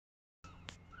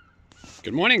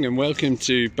Good morning and welcome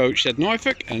to Boatshed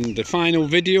Norfolk and the final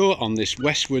video on this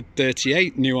Westwood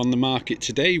 38 new on the market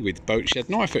today with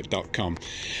boatshednorfolk.com.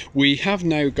 We have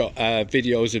now got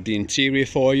videos of the interior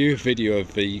for you, a video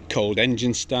of the cold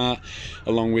engine start,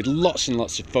 along with lots and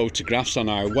lots of photographs on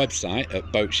our website at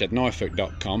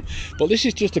boatshednorfolk.com. But this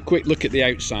is just a quick look at the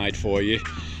outside for you.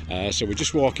 So we're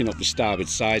just walking up the starboard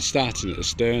side, starting at the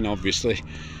stern obviously.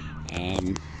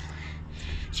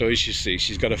 So as you see,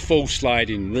 she's got a full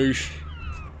sliding roof.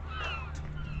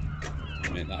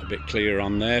 Make that a bit clearer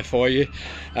on there for you.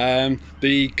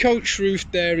 The coach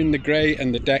roof there in the grey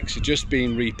and the decks are just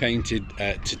being repainted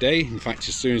today. In fact,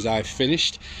 as soon as I've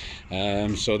finished,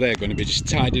 so they're going to be just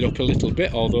tidied up a little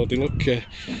bit. Although they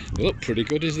look pretty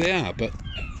good as they are. But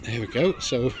there we go.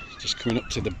 So just coming up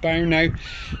to the bow now,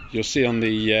 you'll see on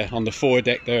the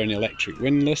foredeck there an electric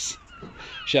windlass.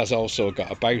 She has also got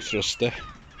a bow thruster.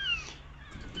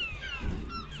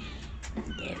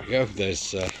 There we go.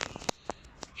 There's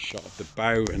shot of the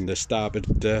bow and the starboard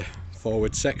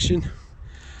forward section,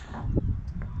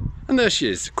 and there she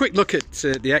is. Quick look at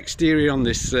the exterior on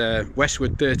this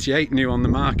Westwood 38 new on the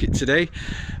market today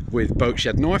with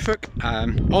Boatshed Norfolk.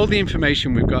 All the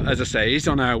information we've got, as I say, is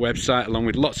on our website along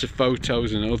with lots of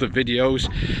photos and other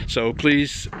videos. So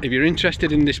please, if you're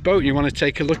interested in this boat and you want to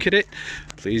take a look at it,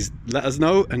 please let us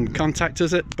know and contact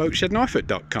us at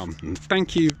boatshednorfolk.com. And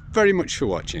thank you very much for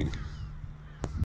watching.